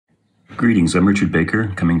Greetings, I'm Richard Baker,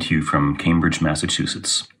 coming to you from Cambridge,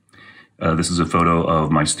 Massachusetts. This is a photo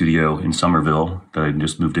of my studio in Somerville that I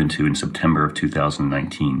just moved into in September of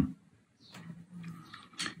 2019.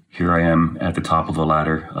 Here I am at the top of the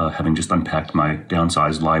ladder, having just unpacked my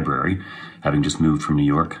downsized library, having just moved from New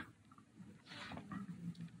York.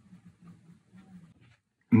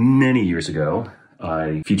 Many years ago,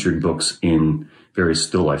 I featured books in various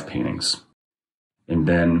still life paintings. And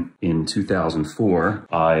then in 2004,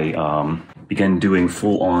 I began doing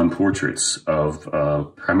full-on portraits of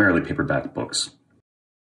primarily paperback books.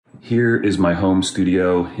 Here is my home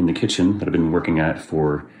studio in the kitchen that I've been working at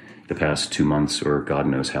for the past 2 months or God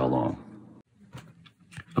knows how long.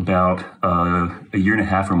 About a year and a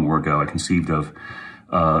half or more ago, I conceived of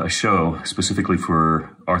a show specifically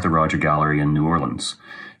for Arthur Roger Gallery in New Orleans.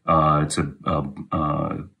 It's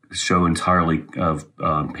a show entirely of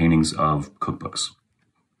paintings of cookbooks.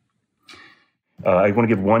 I want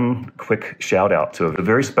to give one quick shout out to a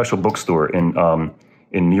very special bookstore in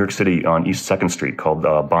New York City on East 2nd Street called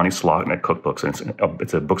Bonnie Slotnick Cookbooks. And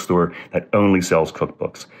it's a bookstore that only sells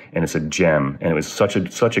cookbooks, and it's a gem. And it was such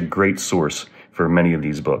a great source for many of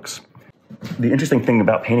these books. The interesting thing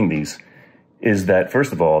about painting these is that,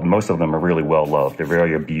 first of all, most of them are really well loved. They're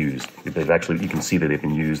very abused. You can see that they've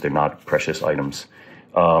been used. They're not precious items.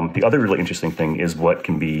 The other really interesting thing is what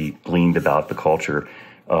can be gleaned about the culture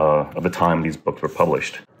of the time these books were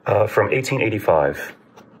published. From 1885,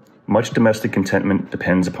 much domestic contentment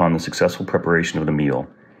depends upon the successful preparation of the meal,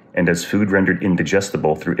 and as food rendered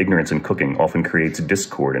indigestible through ignorance in cooking often creates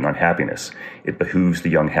discord and unhappiness, it behooves the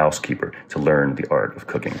young housekeeper to learn the art of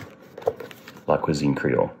cooking. La Cuisine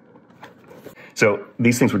Creole. So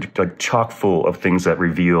these things were like chock full of things that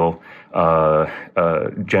reveal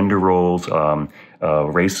gender roles,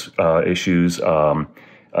 race issues,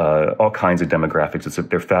 all kinds of demographics.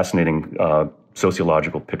 They're fascinating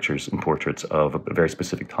sociological pictures and portraits of a very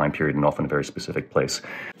specific time period and often a very specific place.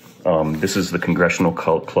 This is the Congressional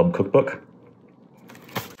Club Cookbook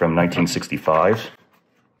from 1965.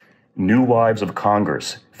 New wives of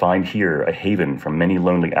Congress find here a haven from many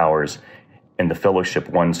lonely hours and the fellowship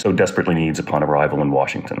one so desperately needs upon arrival in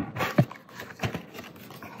Washington.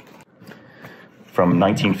 From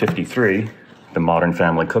 1953, the Modern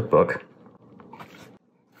Family Cookbook.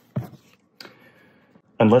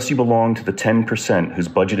 Unless you belong to the 10% whose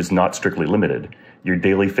budget is not strictly limited, you're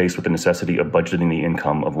daily faced with the necessity of budgeting the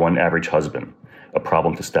income of one average husband, a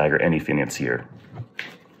problem to stagger any financier.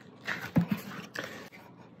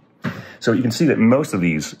 So you can see that most of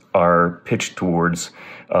these are pitched towards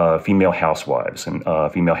female housewives and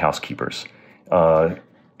female housekeepers.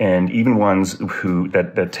 And even ones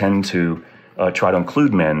that tend to try to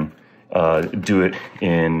include men do it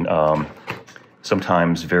in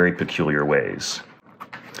sometimes very peculiar ways.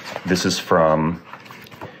 This is from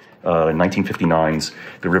 1959's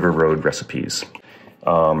The River Road Recipes.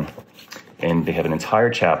 And they have an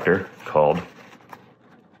entire chapter called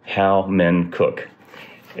How Men Cook.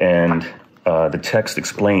 And the text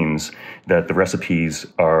explains that the recipes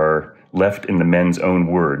are left in the men's own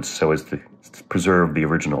words so as to preserve the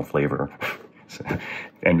original flavor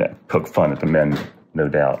and poke fun at the men, no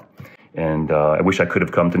doubt. And I wish I could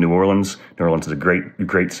have come to New Orleans. New Orleans is a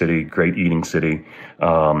great city, great eating city.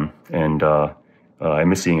 And I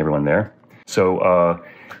miss seeing everyone there. So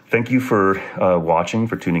thank you for watching,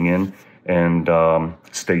 for tuning in. And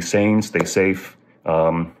stay sane, stay safe.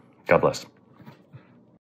 God bless.